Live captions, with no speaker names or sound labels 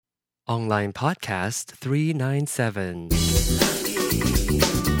Online Podcast 397.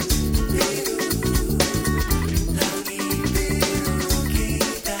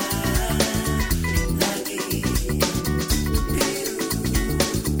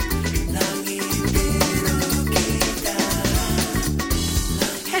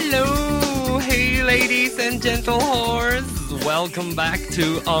 Hello, hey ladies and gentle whores. Welcome back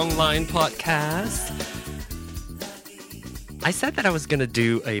to Online Podcast. I said that I was going to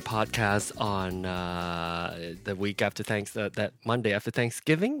do a podcast on the week after that Monday after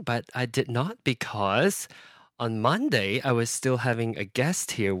Thanksgiving, but I did not because on Monday I was still having a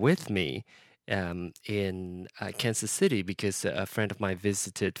guest here with me in Kansas City because a friend of mine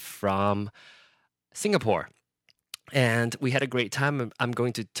visited from Singapore. And we had a great time. I'm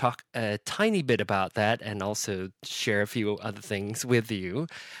going to talk a tiny bit about that and also share a few other things with you.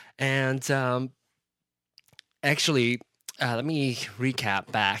 And actually, let me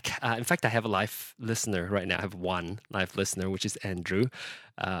recap back. In fact, I have a live listener right now. I have one live listener, which is Andrew,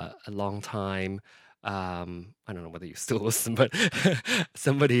 a long time. I don't know whether you still listen, but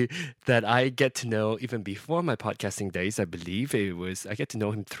somebody that I get to know even before my podcasting days. I believe I get to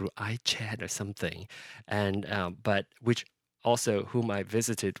know him through iChat or something, and but which also whom I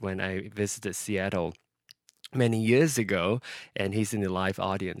visited when I visited Seattle many years ago, and he's in the live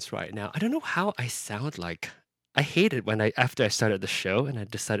audience right now. I don't know how I sound like. I hate it when after I started the show and I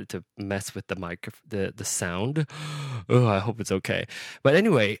decided to mess with the sound. Oh, I hope it's okay. But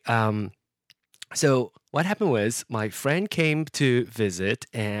anyway, so what happened was my friend came to visit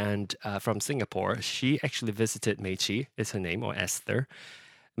and from Singapore. She actually visited Mei Chi, is her name, or Esther.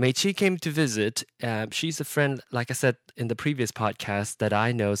 Mei Chi came to visit. She's a friend, like I said in the previous podcast, that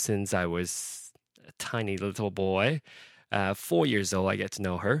I know since I was a tiny little boy. 4 years old, I get to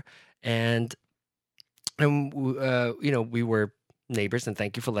know her. And we were neighbors, and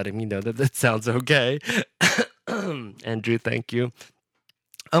thank you for letting me know that sounds okay. Andrew, thank you.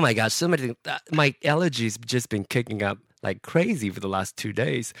 Oh my gosh, my allergies just been kicking up like crazy for the last 2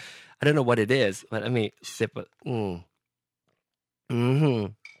 days. I don't know what it is, but let me sip it.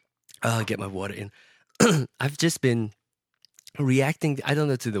 I'll get my water in. I've just been reacting, I don't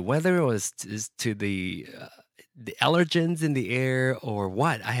know, to the weather or to the allergens in the air or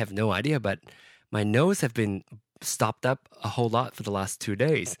what. I have no idea, but my nose have been stopped up a whole lot for the last 2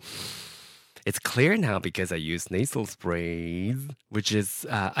 days. It's clear now because I use nasal sprays, which is,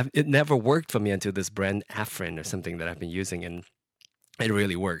 it never worked for me until this brand Afrin or something that I've been using, and it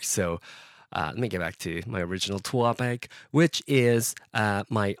really works. So let me get back to my original topic, which is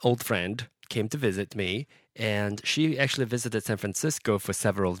my old friend came to visit me, and she actually visited San Francisco for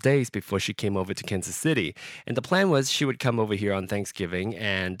several days before she came over to Kansas City. And the plan was she would come over here on Thanksgiving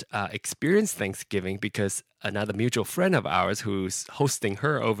and experience Thanksgiving because another mutual friend of ours who's hosting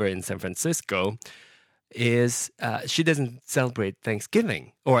her over in San Francisco she doesn't celebrate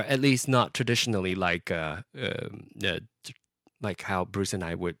Thanksgiving, or at least not traditionally like how Bruce and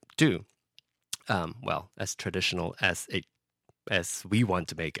I would do. As traditional as we want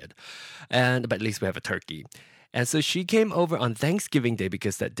to make it, but at least we have a turkey. And so she came over on Thanksgiving Day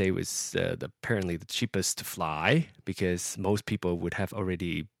because that day was apparently the cheapest to fly, because most people would have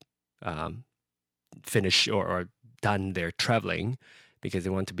already finished or done their traveling because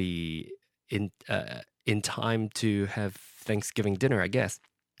they want to be in time to have Thanksgiving dinner, I guess.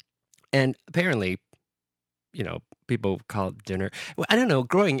 And apparently, people call it dinner. Well, I don't know.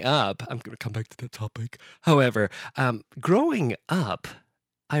 Growing up, I'm going to come back to that topic. However, growing up,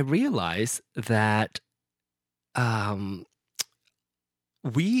 I realized that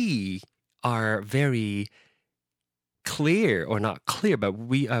we are very clear, or not clear, but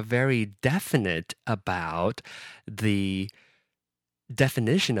we are very definite about the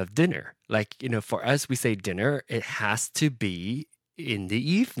definition of dinner. Like, for us, we say dinner, it has to be in the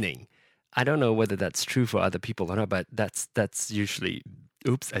evening. I don't know whether that's true for other people or not, but that's usually,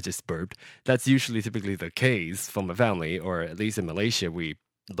 oops, I just burped. That's usually typically the case for my family, or at least in Malaysia, we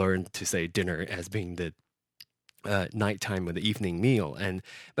learned to say dinner as being the nighttime or the evening meal.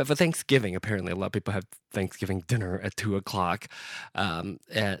 But for Thanksgiving, apparently a lot of people have Thanksgiving dinner at 2:00. And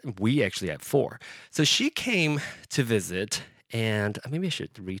we actually at 4. So she came to visit, and maybe I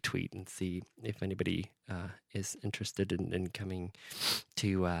should retweet and see if anybody is interested in coming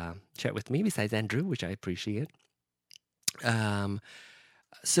to chat with me besides Andrew, which I appreciate.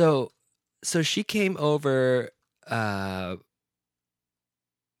 So she came over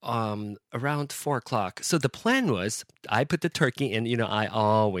around 4:00. So the plan was I put the turkey in. I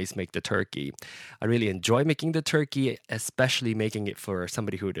always make the turkey. I really enjoy making the turkey, especially making it for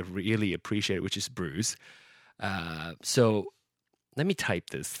somebody who would really appreciate it, which is Bruce. So let me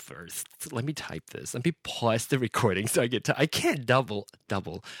type this first. Let me type this. Let me pause the recording so I get to. I can't double.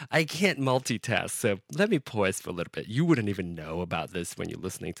 I can't multitask. So let me pause for a little bit. You wouldn't even know about this when you're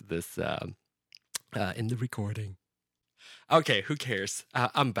listening to this in the recording. Okay, who cares?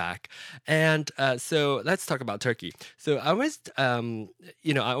 I'm back, and so let's talk about turkey. So I always, I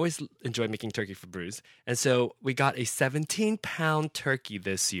always enjoy making turkey for Bruce, and so we got a 17-pound turkey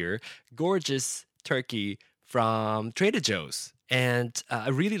this year, gorgeous turkey from Trader Joe's. And I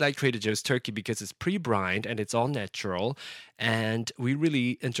really like Trader Joe's turkey because it's pre-brined and it's all natural. And we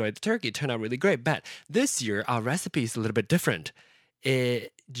really enjoyed the turkey. It turned out really great. But this year, our recipe is a little bit different.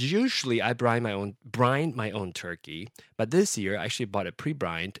 Usually I brine my own turkey, but this year I actually bought it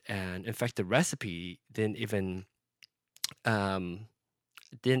pre-brined, and in fact the recipe didn't even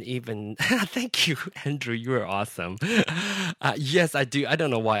thank you, Andrew, you are awesome. Yes, I do. I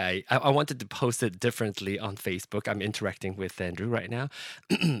don't know why I wanted to post it differently on Facebook. I'm interacting with Andrew right now.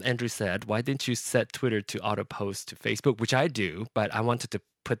 Andrew said, why didn't you set Twitter to auto post to Facebook, which I do, but I wanted to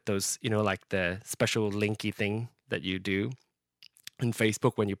put those, like the special linky thing that you do in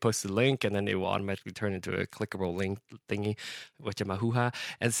Facebook when you post a link, and then it will automatically turn into a clickable link thingy, which mahuha.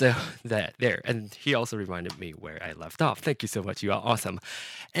 And so that there. And he also reminded me where I left off. Thank you so much. You are awesome.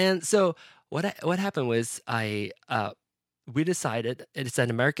 And so what happened was we decided it's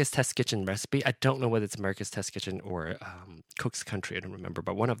an America's Test Kitchen recipe. I don't know whether it's America's Test Kitchen or Cook's Country. I don't remember,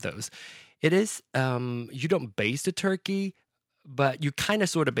 but one of those. It is you don't baste the turkey, but you kind of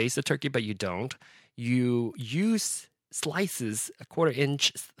sort of baste the turkey, but you don't. You use slices, a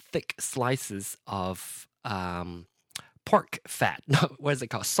 1/4-inch thick slices of pork fat. What is it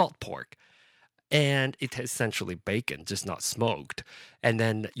called? Salt pork. And it's essentially bacon, just not smoked. And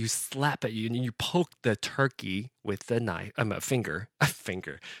then you slap it, and you poke the turkey with the knife. A finger.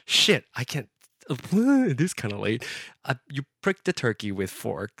 Shit, I can't. It is kind of late. You prick the turkey with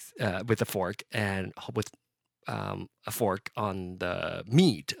a fork, and with a fork on the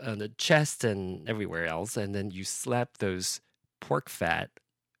meat, on the chest and everywhere else, and then you slap those pork fat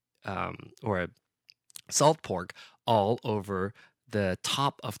or salt pork all over the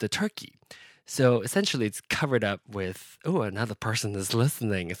top of the turkey. So essentially, it's covered up with. Oh, another person is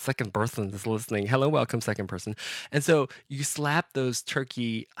listening. A second person is listening. Hello, welcome, second person. And so you slap those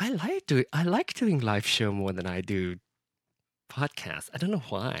turkey. I like doing live show more than I do podcasts. I don't know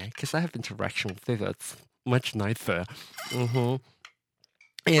why, because I have interaction with it. It's much nicer.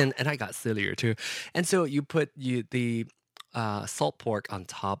 And I got sillier too. And so you put the salt pork on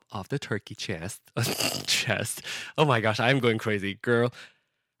top of the turkey chest. Oh my gosh, I'm going crazy, girl.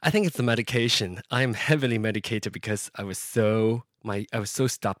 I think it's the medication. I'm heavily medicated because I was so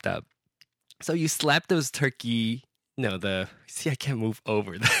stopped up. So you slap those turkey. No, see, I can't move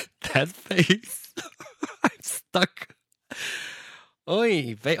over that face. I'm stuck.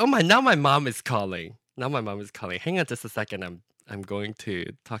 Oi, now my mom is calling. Hang on just a second. I'm going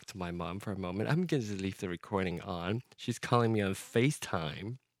to talk to my mom for a moment. I'm going to leave the recording on. She's calling me on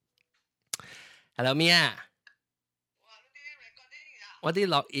FaceTime. Hello, Mia. 我啲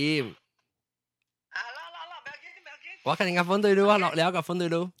錄音。我近個風對路，落了個風對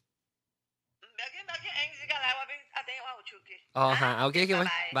路。哦，嚇 ，OK，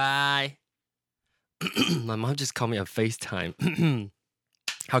 bye. My mom just called me on FaceTime.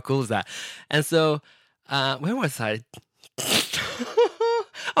 How cool is that? And so, where was I?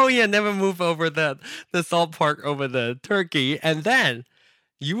 Oh yeah, never move over the salt pork over the turkey, and then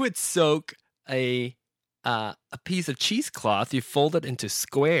you would soak a piece of cheesecloth. You fold it into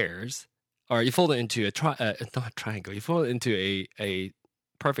squares, or you fold it into not a triangle. You fold it into a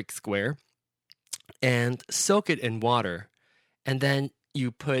perfect square, and soak it in water, and then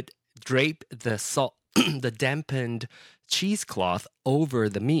you drape the the dampened cheesecloth over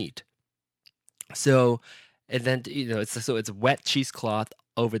the meat. So, and then it's wet cheesecloth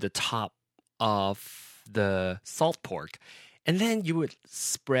over the top of the salt pork, and then you would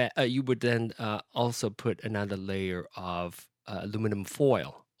spread. You would then also put another layer of aluminum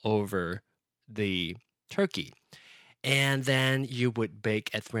foil over the turkey, and then you would bake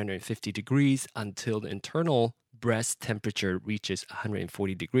at 350 degrees until the internal breast temperature reaches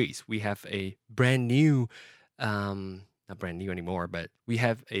 140 degrees. We have a brand new, not brand new anymore, but we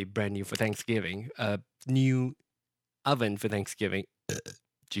have a brand new for Thanksgiving, a new oven for Thanksgiving.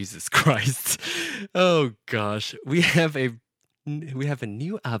 Jesus Christ. Oh gosh. We have a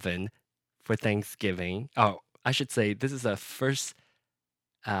new oven for Thanksgiving. Oh, I should say this is the first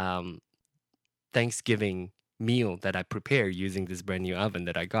Thanksgiving meal that I prepare using this brand new oven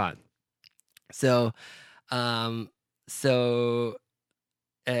that I got. So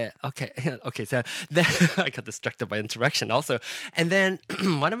Okay, okay. So then I got distracted by interaction also, and then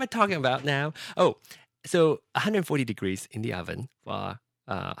what am I talking about now? Oh, so 140 degrees in the oven for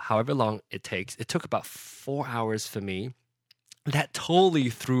however long it takes. It took about 4 hours for me. That totally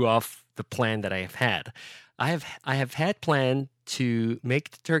threw off the plan that I have had. I have had planned to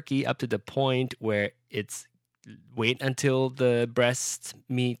make the turkey up to the point where it's wait until the breast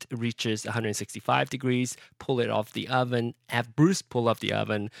meat reaches 165 degrees, pull it off the oven, have Bruce pull off the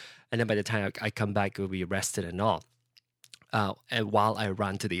oven, and then by the time I come back, it will be rested and all. And while I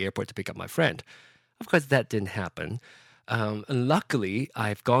run to the airport to pick up my friend, of course that didn't happen. And luckily,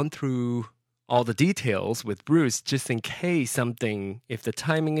 I've gone through all the details with Bruce just in case something, if the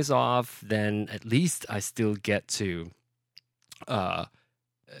timing is off, then at least I still get to, the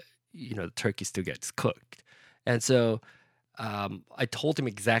turkey still gets cooked. And so I told him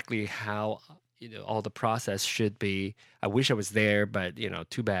exactly how all the process should be. I wish I was there, but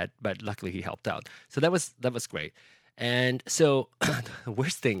too bad. But luckily he helped out. So that was great. And so the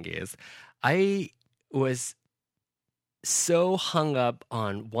worst thing is, I was so hung up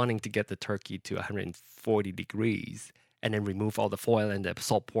on wanting to get the turkey to 140 degrees and then remove all the foil and the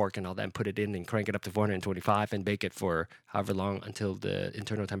salt pork and all that and put it in and crank it up to 425 and bake it for however long until the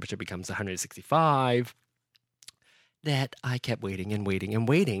internal temperature becomes 165, that I kept waiting and waiting and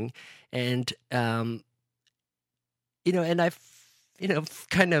waiting. And, and I've,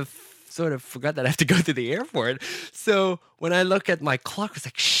 kind of sort of forgot that I have to go to the airport. So when I look at my clock, it's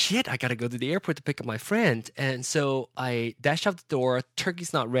like, shit, I got to go to the airport to pick up my friend. And so I dashed out the door.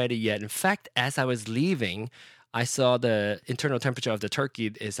 Turkey's not ready yet. In fact, as I was leaving, I saw the internal temperature of the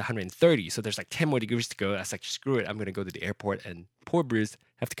turkey is 130. So there's like 10 more degrees to go. I was like, screw it. I'm going to go to the airport and poor Bruce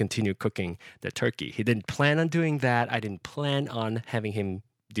have to continue cooking the turkey. He didn't plan on doing that. I didn't plan on having him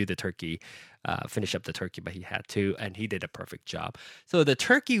do the turkey, finish up the turkey, but he had to, and he did a perfect job. So the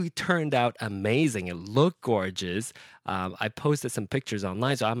turkey turned out amazing. It looked gorgeous. I posted some pictures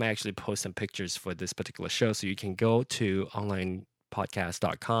online, so I might actually post some pictures for this particular show, so you can go to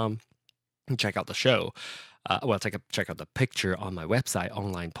onlinepodcast.com and check out the show. Check out the picture on my website,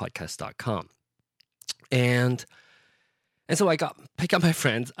 onlinepodcast.com. And so I pick up my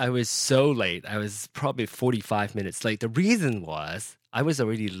friends. I was so late. I was probably 45 minutes late. The reason was I was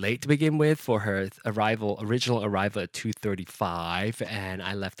already late to begin with for her original arrival at 2:35, and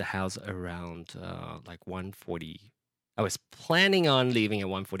I left the house around like 1:40. I was planning on leaving at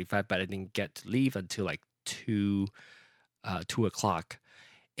 1:45, but I didn't get to leave until like 2 o'clock.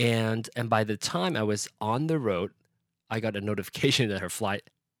 And by the time I was on the road, I got a notification that her flight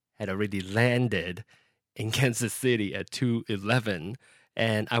had already landed in Kansas City at 2:11,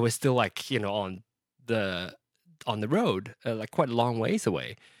 and I was still like on the road, like quite a long ways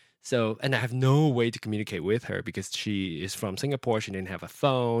away. So, and I have no way to communicate with her because she is from Singapore. She didn't have a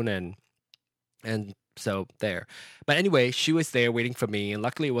phone, and so there. But anyway, she was there waiting for me, and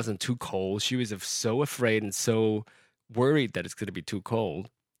luckily it wasn't too cold. She was so afraid and so worried that it's going to be too cold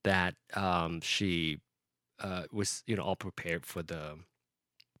that she was all prepared for the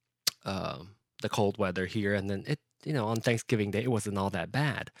cold weather here. And then it on Thanksgiving Day it wasn't all that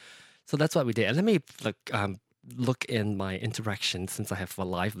bad. So that's what we did. And let me look in my interaction since I have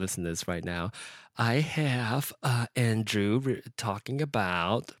live listeners right now. I have Andrew talking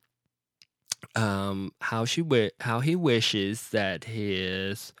about how he wishes that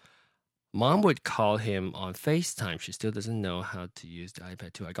his mom would call him on FaceTime. She still doesn't know how to use the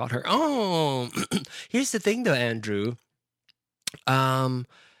iPad 2. I got her. Oh, here's the thing though, Andrew. Yeah,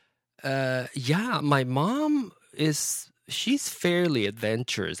 my mom she's fairly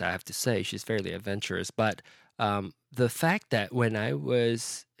adventurous, I have to say. She's fairly adventurous, but the fact that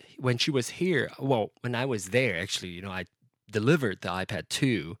when she was here, when I was there, actually, I delivered the iPad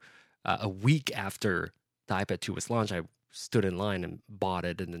 2 a week after the iPad 2 was launched. I stood in line and bought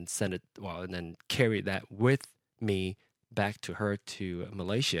it and then sent it, and then carried that with me back to her to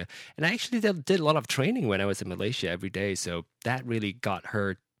Malaysia. And I actually did a lot of training when I was in Malaysia every day, so that really got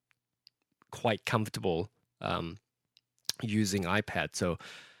her quite comfortable using iPad. So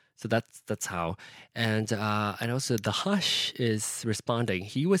that's how. And also the Hush is responding.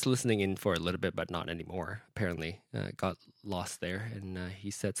 He was listening in for a little bit, but not anymore. Apparently, got lost there. And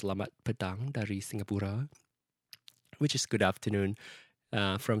he said "Selamat petang dari Singapura," which is good afternoon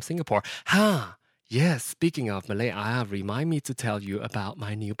from Singapore. Yes. Speaking of Malay, remind me to tell you about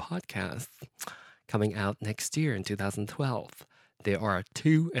my new podcast coming out next year in 2012. There are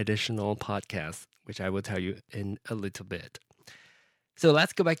 2 additional podcasts, which I will tell you in a little bit. So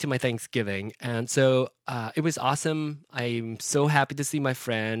let's go back to my Thanksgiving. And so it was awesome. I'm so happy to see my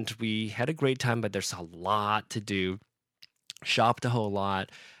friend. We had a great time, but there's a lot to do. shopped a whole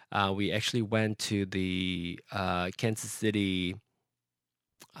lot. We actually went to the Kansas City.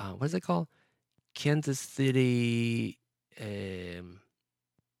 What is it called? Kansas City um,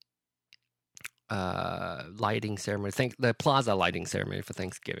 lighting ceremony. Think the plaza lighting ceremony for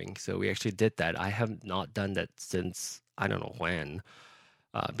Thanksgiving. So we actually did that. I have not done that since I don't know when.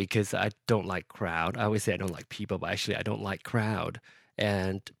 Because I don't like crowd. I always say I don't like people, but actually I don't like crowd.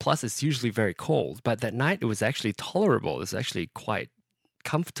 And plus, it's usually very cold. But that night it was actually tolerable. It was actually quite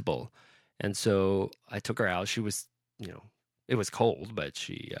comfortable. And so I took her out. She was, it was cold, but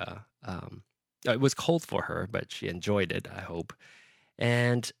it was cold for her, but she enjoyed it, I hope.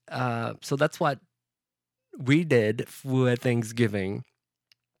 And so that's what we did for Thanksgiving.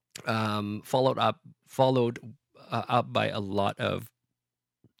 Followed up by a lot of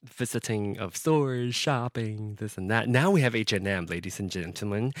visiting of stores, shopping, this and that. Now we have H&M, ladies and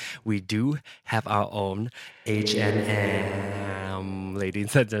gentlemen. We do have our own H&M,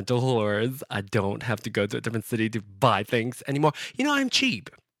 ladies and gentlemen. I don't have to go to a different city to buy things anymore. I'm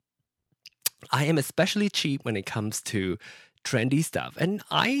cheap. I am especially cheap when it comes to trendy stuff. And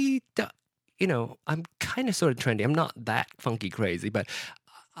I'm kind of sort of trendy. I'm not that funky crazy, but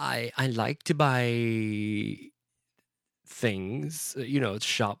I like to buy things,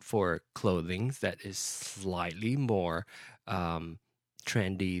 shop for clothing that is slightly more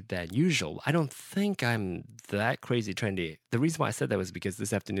trendy than usual. I don't think I'm that crazy trendy. The reason why I said that was because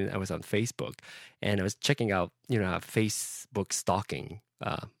this afternoon I was on Facebook and I was checking out, Facebook stalking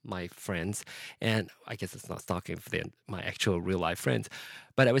my friends. And I guess it's not stalking for my actual real life friends,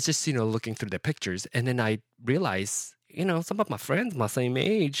 but I was just, looking through their pictures. And then I realized, some of my friends my same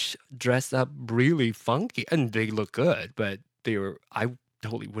age dress up really funky and they look good, but I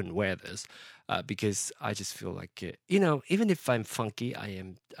totally wouldn't wear this because I just feel like it, even if I'm funky,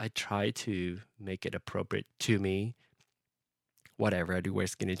 I try to make it appropriate to me. Whatever, I do wear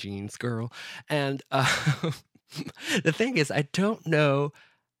skinny jeans, girl. And the thing is, I don't know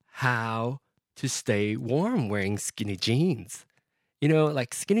how to stay warm wearing skinny jeans.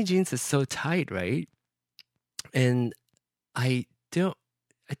 Like skinny jeans is so tight, right? And I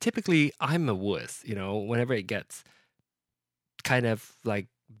typically, I'm a wuss, whenever it gets kind of like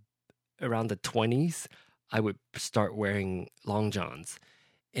around the 20s, I would start wearing long johns.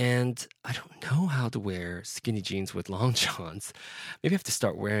 And I don't know how to wear skinny jeans with long johns. Maybe I have to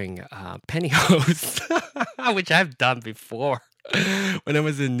start wearing pantyhose, which I've done before. When I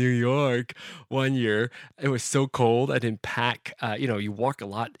was in New York one year, it was so cold. I didn't pack. You walk a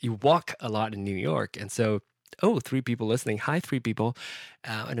lot. You walk a lot in New York, and so 3 people listening. Hi, 3 people.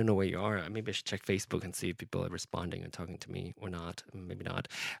 I don't know where you are. Maybe I should check Facebook and see if people are responding and talking to me or not. Maybe not.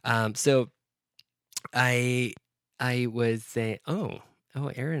 So I was saying,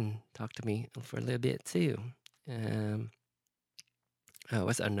 Aaron talked to me for a little bit too. No,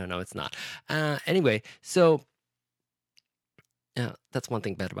 it's not. Anyway, so that's one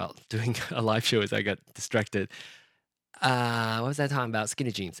thing bad about doing a live show is I got distracted. What was I talking about?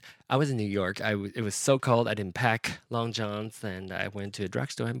 Skinny jeans. I was in New York. It was so cold. I didn't pack long johns, and I went to a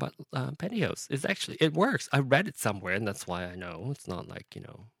drugstore and bought pantyhose. It works. I read it somewhere, and that's why I know. It's not like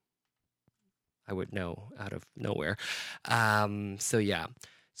I would know out of nowhere. So yeah.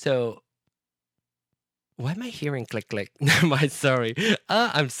 So why am I hearing click click? Never mind. Sorry.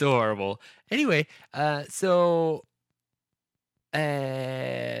 I'm so horrible. Anyway. So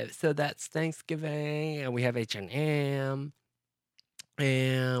that's Thanksgiving, and we have H&M.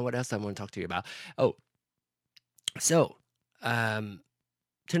 And what else I want to talk to you about? So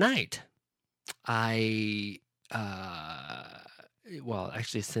tonight I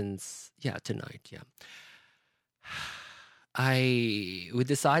actually tonight, we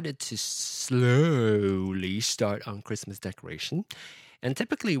decided to slowly start on Christmas decoration. And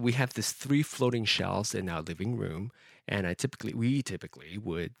typically we have these 3 floating shelves in our living room. And we typically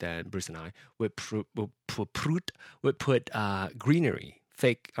would then, Bruce and I would put greenery,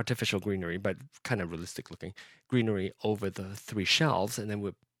 fake artificial greenery, but kind of realistic looking greenery over the 3 shelves. And then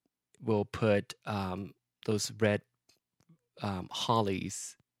we'll put those red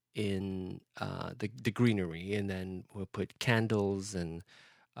hollies in the greenery. And then we'll put candles and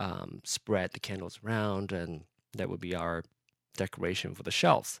spread the candles around. And that would be our decoration for the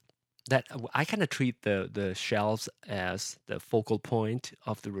shelves. That I kind of treat the shelves as the focal point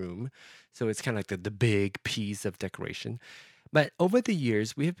of the room. So it's kind of like the big piece of decoration. But over the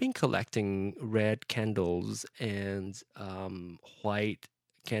years, we have been collecting red candles and white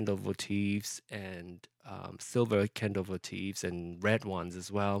candle votives and silver candle votives and red ones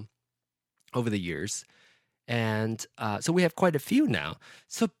as well over the years. And so we have quite a few now.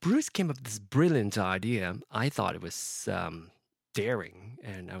 So Bruce came up with this brilliant idea. I thought it was daring.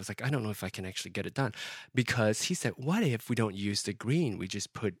 And I was like, I don't know if I can actually get it done. Because he said, what if we don't use the green? We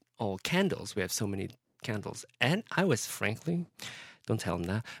just put all candles. We have so many candles. And I was frankly, don't tell him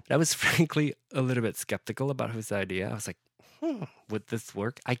that, but I was frankly a little bit skeptical about his idea. I was like, would this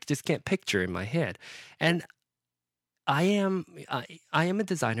work? I just can't picture in my head. And I am a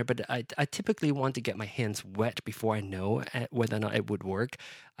designer, but I typically want to get my hands wet before I know whether or not it would work.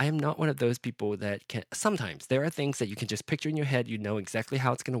 I am not one of those people that can. Sometimes there are things that you can just picture in your head, you know exactly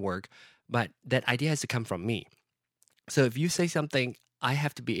how it's going to work, but that idea has to come from me. So if you say something, I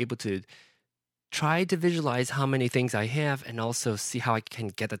have to be able to try to visualize how many things I have and also see how I can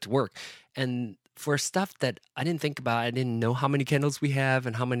get that to work. And for stuff that I didn't think about, I didn't know how many candles we have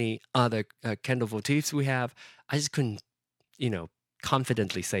and how many other candle motifs we have. I just couldn't, you know,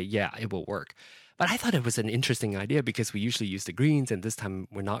 confidently say, yeah, it will work. But I thought it was an interesting idea because we usually use the greens and this time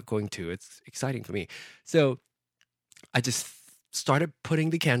we're not going to. It's exciting for me. So I just started putting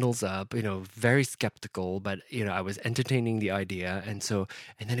the candles up, you know, very skeptical, but you know, I was entertaining the idea, and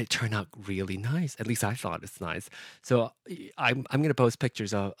then it turned out really nice. At least I thought it's nice. So I'm gonna post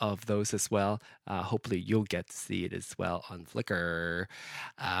pictures of those as well. Hopefully you'll get to see it as well on Flickr,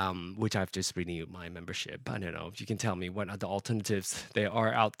 which I've just renewed my membership. I don't know if you can tell me what other alternatives there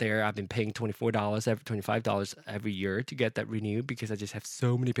are out there. I've been paying $25 every year to get that renewed because I just have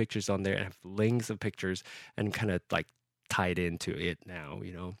so many pictures on there and have links of pictures and kind of like tied into it now,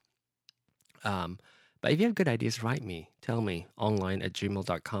 you know. But if you have good ideas, write me. Tell me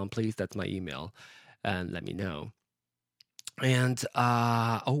online@gmail.com, please. That's my email. And let me know. And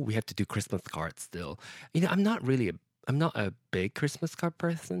we have to do Christmas cards still. You know, I'm not a big Christmas card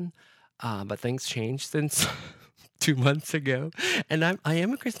person, but things changed since 2 months ago. And I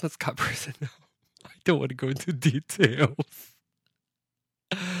am a Christmas card person now. I don't want to go into details.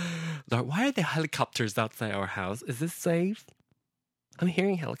 Lord, why are there helicopters outside our house? Is this safe? I'm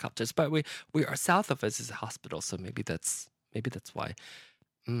hearing helicopters, but we are south of us is a hospital, so maybe that's why.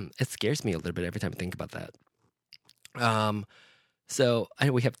 It scares me a little bit every time I think about that. So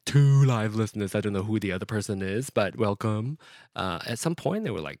we have 2 live listeners. I don't know who the other person is, but welcome. At some point,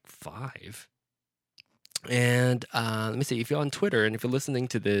 they were like 5. And let me see, if you're on Twitter and if you're listening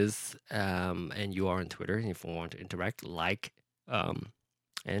to this and you are on Twitter and if you want to interact like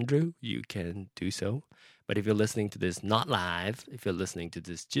Andrew, you can do so. But if you're listening to this not live, if you're listening to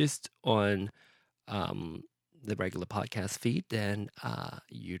this just on the regular podcast feed, then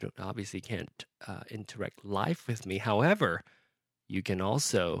you obviously can't interact live with me. However, you can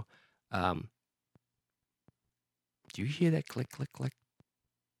also. Do you hear that click, click, click?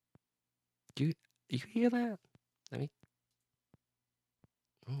 Do you hear that? Let me.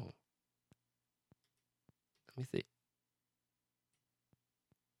 Oh, let me see.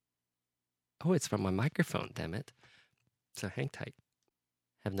 Oh, it's from my microphone, damn it. So hang tight.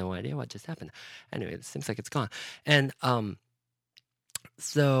 Have no idea what just happened. Anyway, it seems like it's gone. And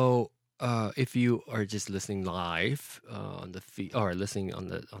if you are just listening live on the feed or listening on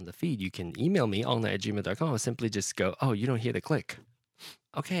the feed, you can email me online@gmail.com or simply just go, oh, you don't hear the click.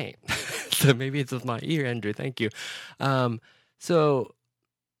 Okay. So maybe it's with my ear, Andrew. Thank you.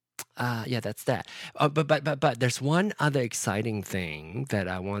 Yeah, that's that. But there's one other exciting thing that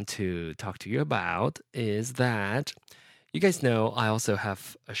I want to talk to you about is that you guys know I also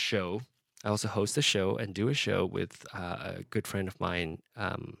have a show. I also host a show and do a show with a good friend of mine,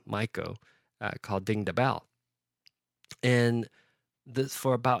 Maiko, called Ding the Bell. And this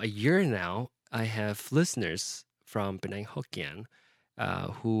for about a year now, I have listeners from Penang Hokkien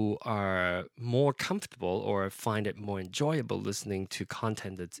who are more comfortable or find it more enjoyable listening to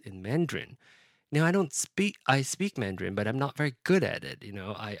content that's in Mandarin. Now, I speak Mandarin, but I'm not very good at it. You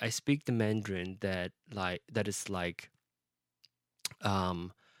know, I speak the Mandarin that is like,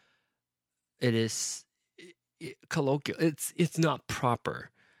 it is colloquial. It's not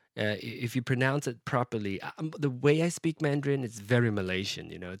proper. If you pronounce it properly, the way I speak Mandarin is very Malaysian.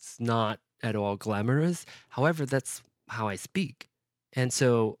 You know, it's not at all glamorous. However, that's how I speak. And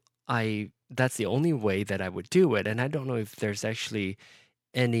so that's the only way that I would do it. And I don't know if there's actually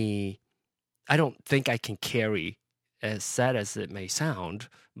I don't think I can carry, as sad as it may sound,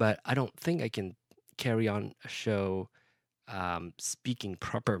 but I don't think I can carry on a show speaking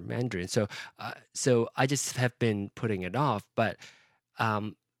proper Mandarin. So I just have been putting it off. But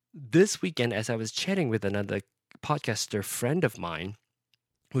this weekend, as I was chatting with another podcaster friend of mine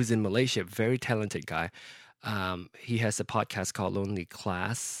who's in Malaysia, very talented guy, he has a podcast called Lonely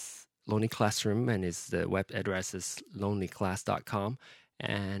Classroom, and the web address is lonelyclass.com,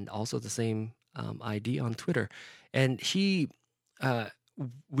 and also the same ID on Twitter. And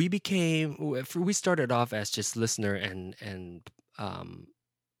we started off as just listener and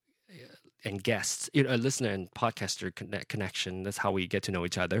and guests, you know, a listener and podcaster connection. That's how we get to know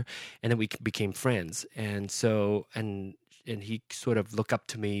each other, and then we became friends. And so, and he sort of looked up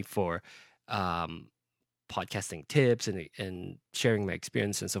to me for um, podcasting tips and sharing my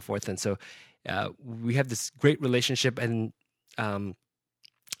experience and so forth. And so, we have this great relationship and um,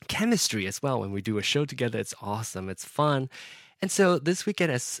 chemistry as well. When we do a show together, it's awesome. It's fun. And so this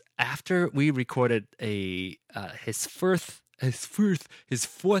weekend, as after we recorded a his fourth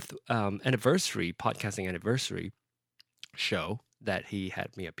anniversary podcasting anniversary show that he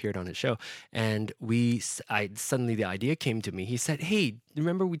had me appeared on his show, and I suddenly the idea came to me. He said, "Hey,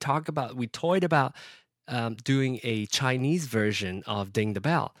 remember we toyed about doing a Chinese version of Ding the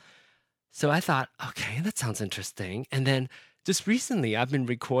Bell." So I thought, okay, that sounds interesting. And then just recently, I've been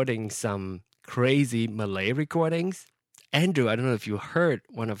recording some crazy Malay recordings. Andrew, I don't know if you heard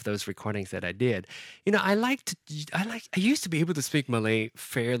one of those recordings that I did. You know, I used to be able to speak Malay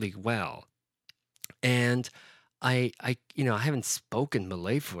fairly well. And I haven't spoken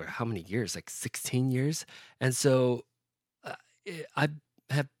Malay for how many years? Like 16 years. And so uh, I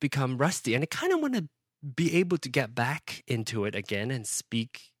have become rusty, and I kind of want to be able to get back into it again and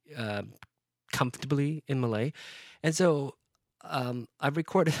speak comfortably in Malay. And so I've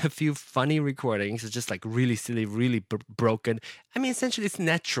recorded a few funny recordings. It's just like really silly, really broken. I mean, essentially, it's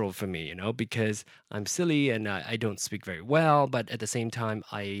natural for me, you know, because I'm silly and I don't speak very well. But at the same time,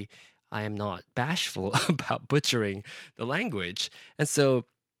 I am not bashful about butchering the language. And so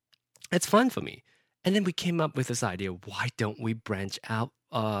it's fun for me. And then we came up with this idea, why don't we branch out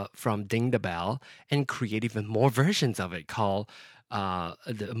from Ding the Bell and create even more versions of it called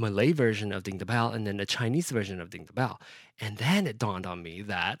the Malay version of Ding the Bell and then the Chinese version of Ding the Bell. And then it dawned on me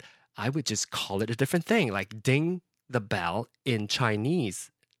that I would just call it a different thing, like Ding the Bell in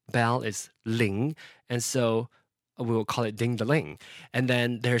Chinese. Bell is Ling. And so we will call it Ding the Ling. And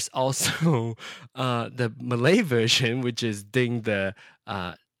then there's also the Malay version, which is Ding the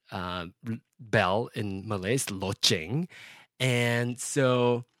bell in Malay is loceng. And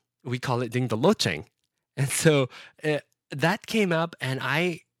so we call it Ding the loceng. And so that came up, and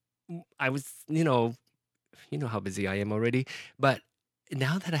I was, you know how busy I am already. But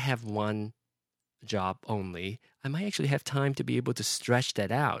now that I have one job only, I might actually have time to be able to stretch that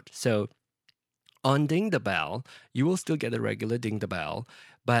out. So on Ding the Bell, you will still get a regular Ding the Bell,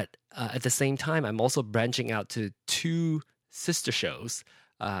 but at the same time, I'm also branching out to two sister shows,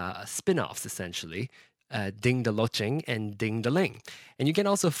 spin-offs essentially, Ding the Locheng and Ding the Ling. And you can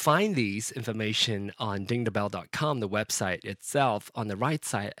also find these information on dingthebell.com, the website itself. On the right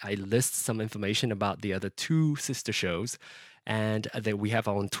side, I list some information about the other two sister shows, and that we have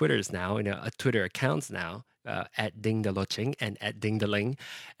our own Twitters now, Twitter accounts now, at Ding the Locheng and at Ding the Ling.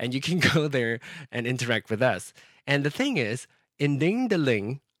 And you can go there and interact with us. And the thing is, in Ding the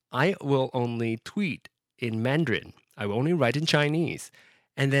Ling, I will only tweet in Mandarin. I will only write in Chinese.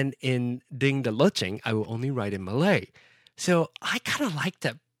 And then in Ding the Locheng, I will only write in Malay. So I kind of like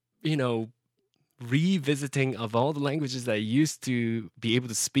that, revisiting of all the languages that I used to be able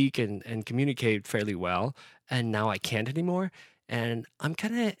to speak and communicate fairly well. And now I can't anymore. And I'm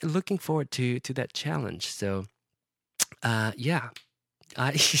kind of looking forward to that challenge. So, yeah.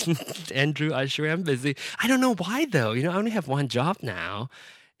 Andrew, I sure am busy. I don't know why though. I only have one job now,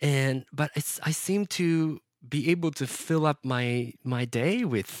 but I seem to be able to fill up my day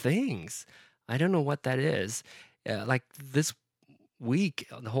with things. I don't know what that is. Like this week,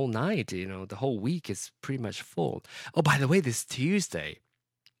 the whole night, the whole week is pretty much full. Oh, by the way, this Tuesday,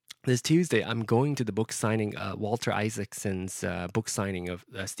 I'm going to the book signing, Walter Isaacson's book signing of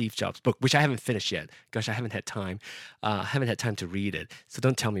Steve Jobs' book, which I haven't finished yet. Gosh, I haven't had time. I haven't had time to read it. So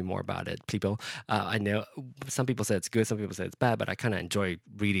don't tell me more about it, people. I know some people say it's good, some people say it's bad, but I kind of enjoy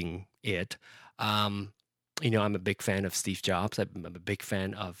reading it. I'm a big fan of Steve Jobs. I'm a big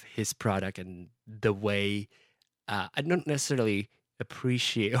fan of his product and the way I don't necessarily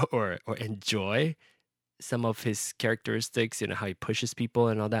appreciate or enjoy some of his characteristics, how he pushes people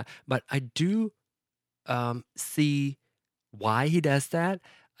and all that. But I do see why he does that.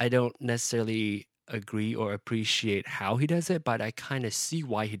 I don't necessarily agree or appreciate how he does it, but I kind of see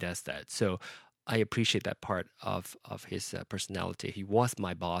why he does that. So I appreciate that part of his personality. He was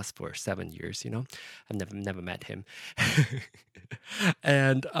my boss for 7 years. I've never met him,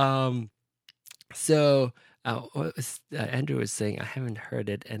 and so. Andrew was saying, I haven't heard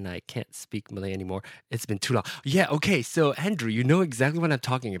it and I can't speak Malay anymore. It's been too long. Yeah, okay. So, Andrew, you know exactly what I'm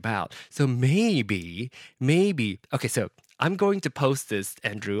talking about. So, maybe. Okay, so I'm going to post this,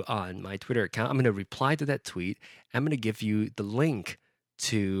 Andrew, on my Twitter account. I'm going to reply to that tweet. I'm going to give you the link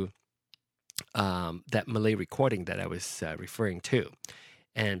to that Malay recording that I was referring to.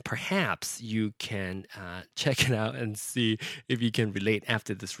 And perhaps you can check it out and see if you can relate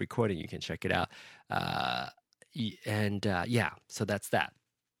after this recording. You can check it out. Yeah, so that's that.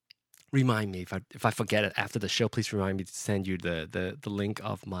 Remind me if I forget it after the show. Please remind me to send you the link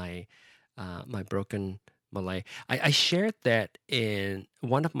of my my broken Malay. I shared that in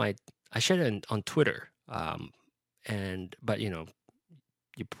one of my. I shared it on Twitter. But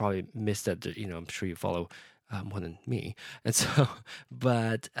you probably missed that. I'm sure you follow more than me, and so.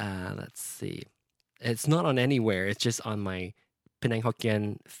 But let's see. It's not on anywhere. It's just on my Penang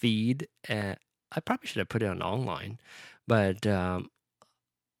Hokkien feed. I probably should have put it on online, but I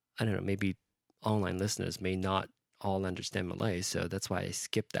don't know. Maybe online listeners may not all understand Malay, so that's why I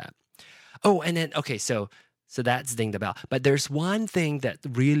skipped that. Oh, and then okay, so that's Ding the Bell. But there's one thing that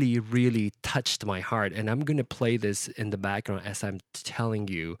really, really touched my heart, and I'm gonna play this in the background as I'm telling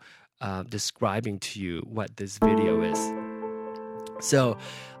you, describing to you what this video is. So,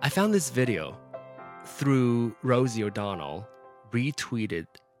 I found this video through Rosie O'Donnell, retweeted.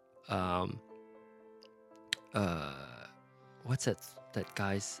 What's that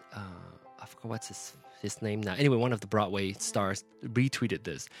guy's? I forgot what's his name now. Anyway, one of the Broadway stars retweeted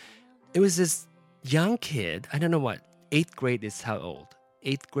this. It was this young kid. I don't know what. 8th grade is how old?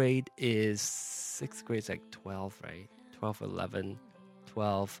 8th grade is 6th grade is like 12, right? 12, 11,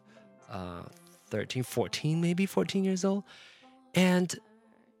 12, 13, 14, maybe 14 years old. And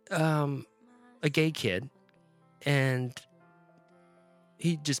a gay kid. And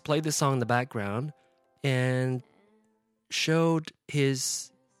he just played the song in the background and showed his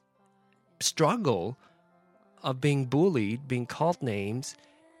struggle of being bullied, being called names.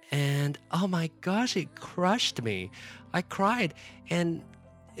 And oh my gosh, it crushed me. I cried, and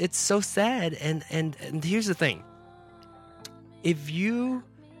it's so sad. And here's the thing: if you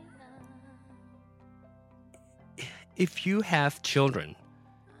have children,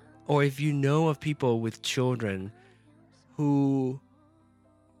 or if you know of people with children who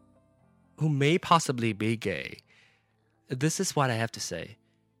may possibly be gay, this is what I have to say.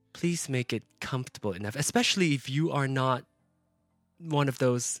 Please make it comfortable enough, especially if you are not one of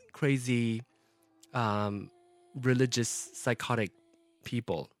those crazy religious psychotic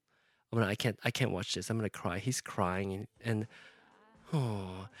people. I can't watch this. I'm gonna cry. He's crying and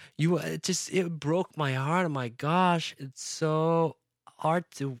it broke my heart. Oh my gosh, it's so hard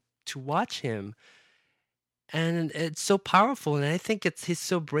to watch him, and it's so powerful. And I think he's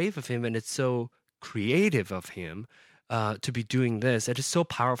so brave of him, and it's so creative of him. To be doing this. It is so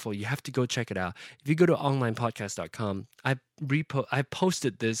powerful. You have to go check it out. If you go to onlinepodcast.com, I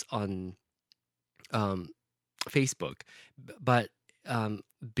posted this on Facebook, but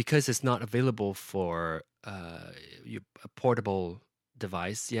because it's not available for a portable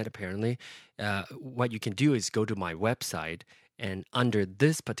device yet, apparently, what you can do is go to my website, and under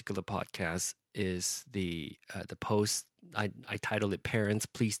this particular podcast is the post. I titled it "Parents,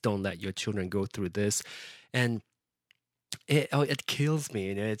 Please Don't Let Your Children Go Through This," and it kills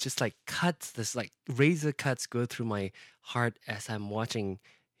me. It's just like cuts, this like razor cuts go through my heart as I'm watching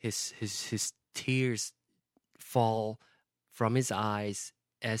his tears fall from his eyes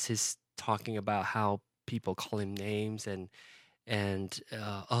as he's talking about how people call him names, and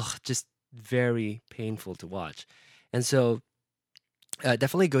just very painful to watch. And so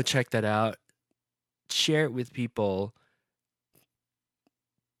definitely go check that out. Share it with people.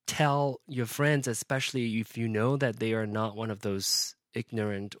 Tell your friends, especially if you know that they are not one of those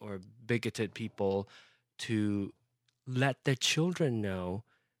ignorant or bigoted people, to let their children know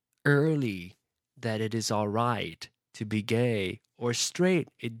early that it is all right to be gay or straight.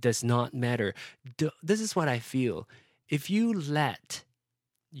 It does not matter. This is what I feel. If you let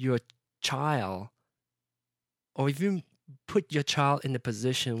your child, or if you put your child in a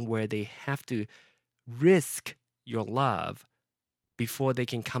position where they have to risk your love before they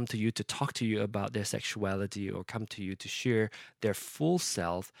can come to you to talk to you about their sexuality or come to you to share their full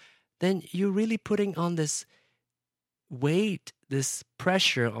self, then you're really putting on this weight, this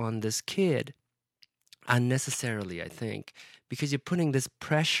pressure on this kid unnecessarily, I think, because you're putting this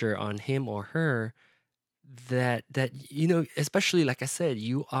pressure on him or her that especially like I said,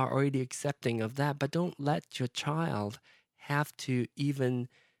 you are already accepting of that, but don't let your child have to even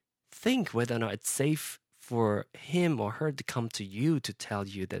think whether or not it's safe for him or her to come to you to tell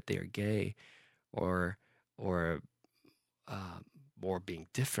you that they're gay or being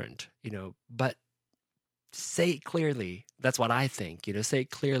different, but say it clearly. That's what I think, say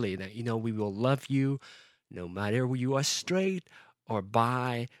it clearly that, we will love you no matter you are straight or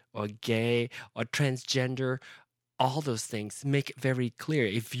bi or gay or transgender. all those things, make it very clear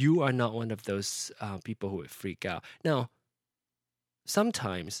if you are not one of those people who would freak out. Now,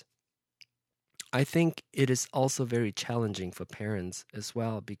 sometimes I think it is also very challenging for parents as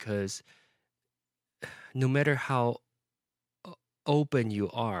well, because no matter how open you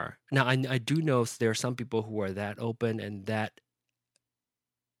are, now I do know there are some people who are that open and that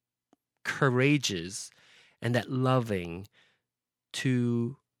courageous and that loving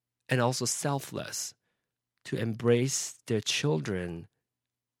to, and also selfless, to embrace their children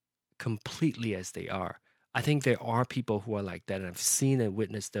completely as they are. I think there are people who are like that, and I've seen and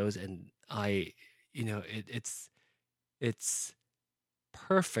witnessed those, and it's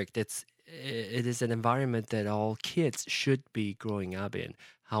perfect. It is an environment that all kids should be growing up in.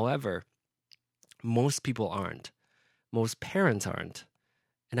 However, most people aren't. Most parents aren't.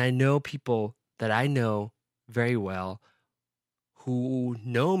 And I know people that I know very well who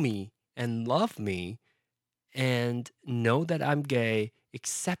know me and love me and know that I'm gay,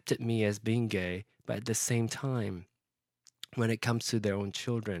 accepted me as being gay, but at the same time, when it comes to their own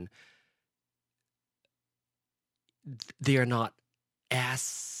children, they are not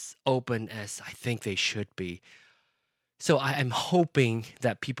as open as I think they should be. So I'm hoping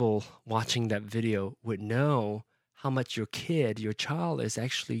that people watching that video would know how much your child is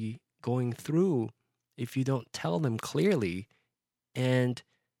actually going through if you don't tell them clearly and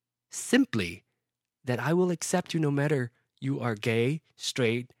simply that I will accept you no matter you are gay,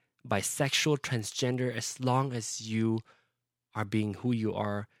 straight, bisexual, transgender, as long as you are being who you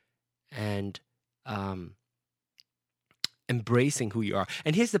are and embracing who you are.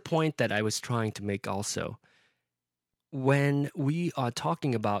 And here's the point that I was trying to make also. When we are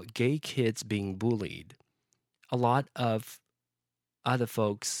talking about gay kids being bullied, a lot of other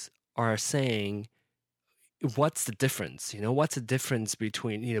folks are saying, what's the difference? What's the difference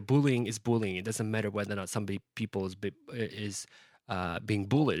between, bullying is bullying. It doesn't matter whether or not people is being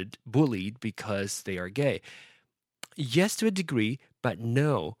bullied because they are gay. Yes, to a degree, but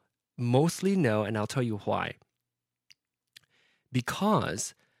no, mostly no, and I'll tell you why.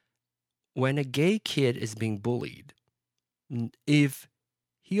 Because when a gay kid is being bullied, if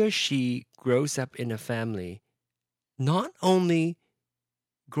he or she grows up in a family, not only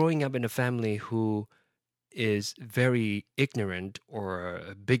growing up in a family who is very ignorant or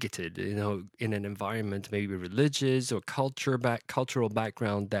bigoted, in an environment maybe religious or cultural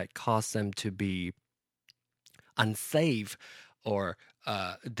background that caused them to be unsafe, or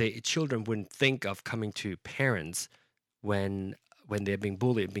the children wouldn't think of coming to parents when they're being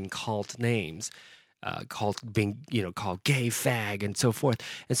bullied, being called names, called gay, fag, and so forth.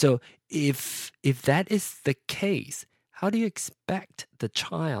 And so if that is the case, how do you expect the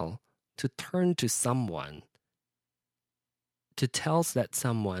child to turn to someone to tell that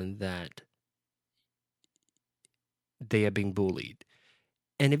someone that they are being bullied?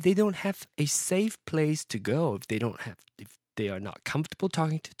 And if they don't have a safe place to go, if they are not comfortable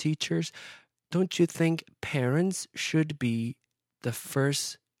talking to teachers, don't you think parents should be the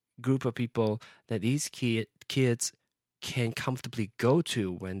first group of people that these kids can comfortably go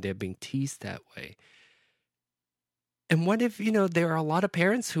to when they're being teased that way? And what if, there are a lot of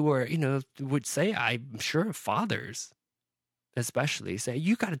parents who are, would say, I'm sure fathers especially say,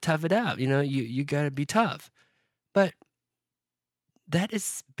 you got to tough it out, you got to be tough. But that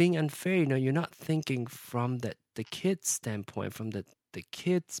is being unfair. You're not thinking from the kid's standpoint, from the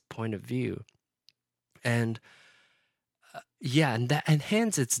kid's point of view. And and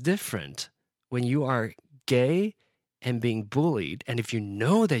hence it's different when you are gay and being bullied. And if you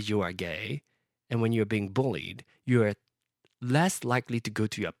know that you are gay and when you're being bullied, you're less likely to go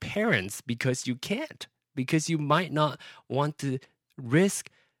to your parents because you might not want to risk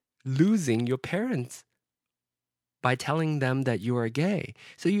losing your parents by telling them that you are gay.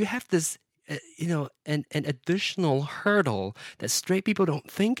 So you have this, an additional hurdle that straight people don't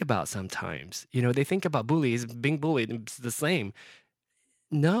think about sometimes. They think about bullies, being bullied, it's the same.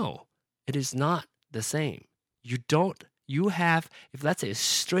 No, it is not the same. If let's say a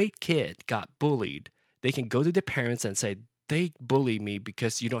straight kid got bullied, they can go to their parents and say, they bully me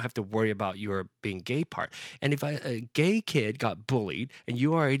because you don't have to worry about your being gay part. And if a gay kid got bullied and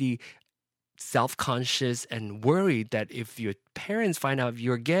you already self-conscious and worried that if your parents find out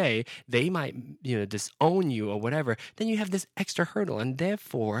you're gay, they might, disown you or whatever, then you have this extra hurdle. And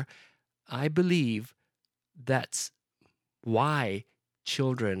therefore, I believe that's why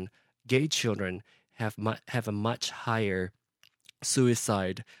gay children have a much higher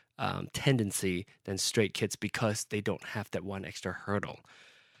suicide tendency than straight kids, because they don't have that one extra hurdle.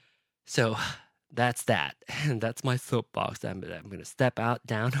 So that's that. And that's my soapbox. I'm going to step out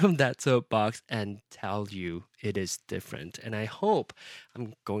down of that soapbox and tell you it is different. And I hope,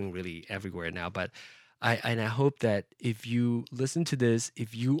 I'm going really everywhere now, but I hope that if you listen to this,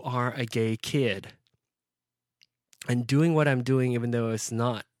 if you are a gay kid and doing what I'm doing, even though it's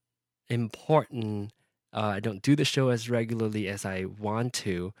not important, I don't do the show as regularly as I want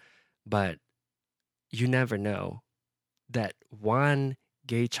to, but you never know that one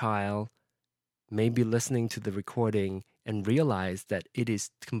gay child may be listening to the recording and realize that it is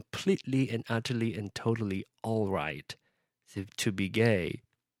completely and utterly and totally all right to be gay,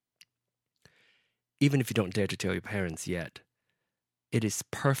 even if you don't dare to tell your parents yet. It is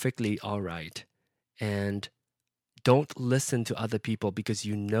perfectly all right. And don't listen to other people, because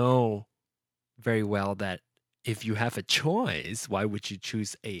you know very well that if you have a choice, why would you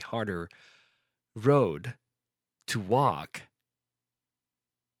choose a harder road to walk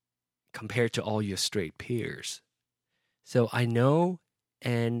compared to all your straight peers? So I know,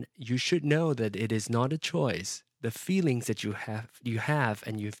 and you should know, that it is not a choice. The feelings that you have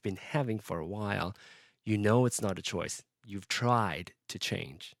and you've been having for a while, you know it's not a choice. You've tried to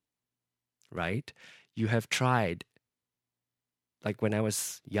change, right? You have tried. Like when I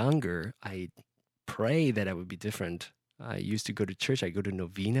was younger, I pray that I would be different. I used to go to church. I go to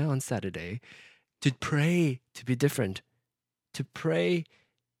novena on Saturday to pray to be different, to pray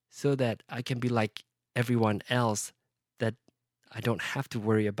so that I can be like everyone else, that I don't have to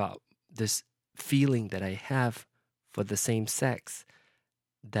worry about this feeling that I have for the same sex,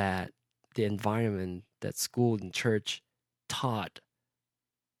 that the environment, that school and church taught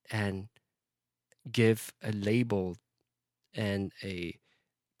and give a label and a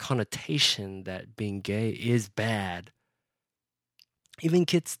connotation that being gay is bad. Even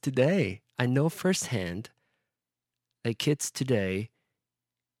kids today, I know firsthand that kids today,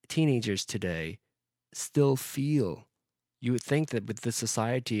 teenagers today, still feel. You would think that with the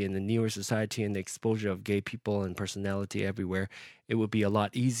society and the newer society and the exposure of gay people and personality everywhere, it would be a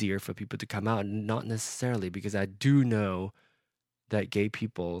lot easier for people to come out. Not necessarily, because I do know that gay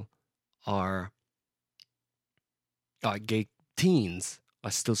people are, gay teens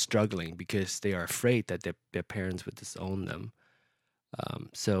are still struggling because they are afraid that their parents would disown them.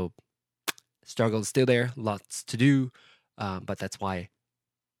 So struggle is still there, lots to do, but that's why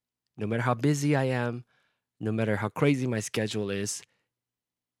no matter how busy I am, no matter how crazy my schedule is,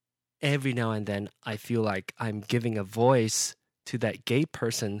 every now and then I feel like I'm giving a voice to that gay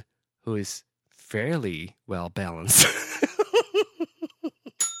person who is fairly well balanced.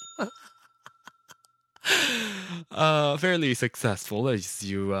 Fairly successful, as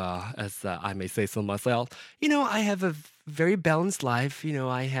I may say so myself. I have a very balanced life.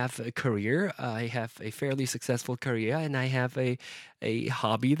 I have a career. I have a fairly successful career, and I have a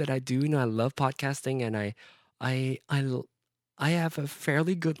hobby that I do. I love podcasting, and I have a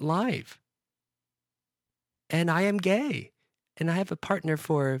fairly good life. And I am gay, and I have a partner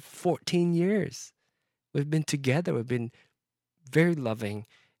for 14 years. We've been together. We've been very loving,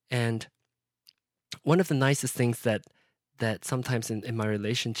 and one of the nicest things that sometimes in my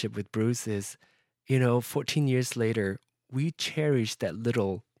relationship with Bruce is, 14 years later, we cherish that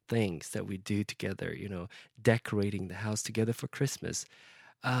little things that we do together, decorating the house together for Christmas.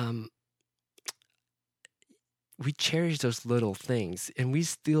 We cherish those little things, and we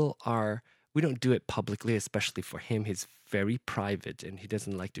don't do it publicly, especially for him. He's very private and he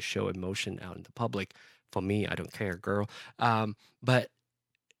doesn't like to show emotion out in the public. For me, I don't care, girl. But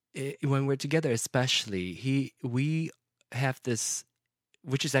when we're together, especially, we have this,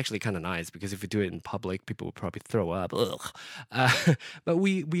 which is actually kind of nice, because if we do it in public, people will probably throw up. But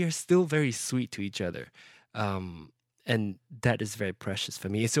we are still very sweet to each other, and that is very precious for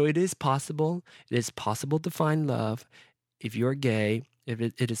me. So it is possible. It is possible to find love if you're gay. If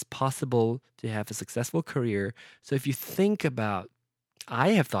it is possible to have a successful career. So if you think about, I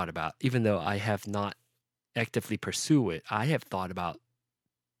have thought about, even though I have not actively pursued it, I have thought about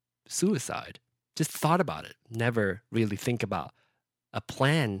suicide. Just thought about it. Never really think about a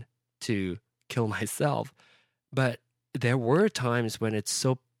plan to kill myself. But there were times when it's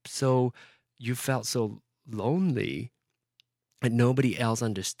so you felt so lonely and nobody else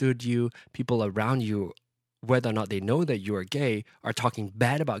understood you. People around you, whether or not they know that you are gay, are talking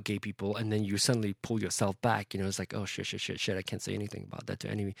bad about gay people, and then you suddenly pull yourself back. It's like, oh shit, I can't say anything about that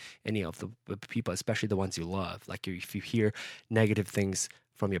to any of the people, especially the ones you love. Like if you hear negative things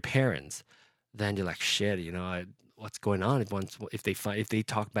from your parents, then you're like, shit, what's going on? If they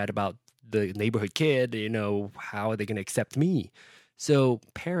talk bad about the neighborhood kid, how are they going to accept me? So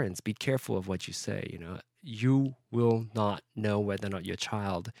parents, be careful of what you say. you will not know whether or not your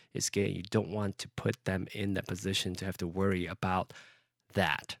child is gay. You don't want to put them in that position to have to worry about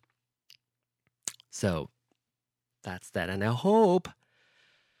that. So that's that. And I hope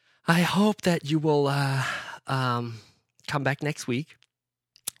that you will come back next week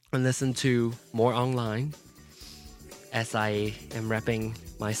and listen to more online as I am wrapping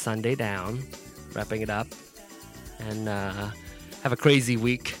my Sunday down, wrapping it up, and have a crazy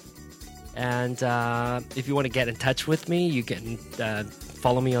week. And if you want to get in touch with me, you can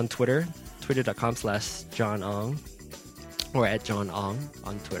follow me on Twitter, twitter.com/John Ong, or at John Ong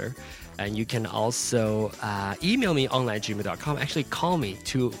on Twitter. And you can also email me online@gmail.com. Actually, call me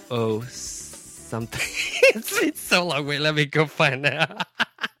 20 something. It's been so long. Wait, let me go find out.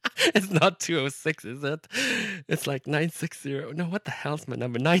 It's not 206, is it? It's like 960. No, what the hell's my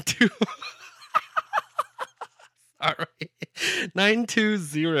number? 92. Sorry.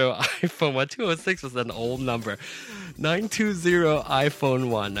 920 iPhone 1. 206 was an old number. 920 iPhone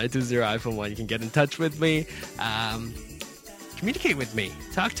 1. 920 iPhone 1. You can get in touch with me. Communicate with me.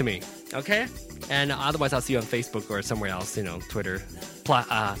 Talk to me. Okay? And otherwise, I'll see you on Facebook or somewhere else, Twitter,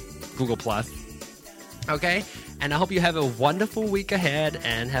 Google+. Okay? And I hope you have a wonderful week ahead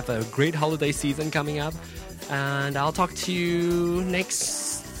and have a great holiday season coming up. And I'll talk to you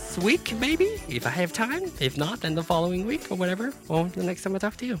next week, maybe, if I have time. If not, then the following week or whatever. Or the next time I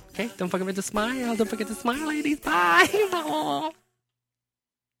talk to you. Okay? Don't forget to smile. Don't forget to smile, ladies. Bye.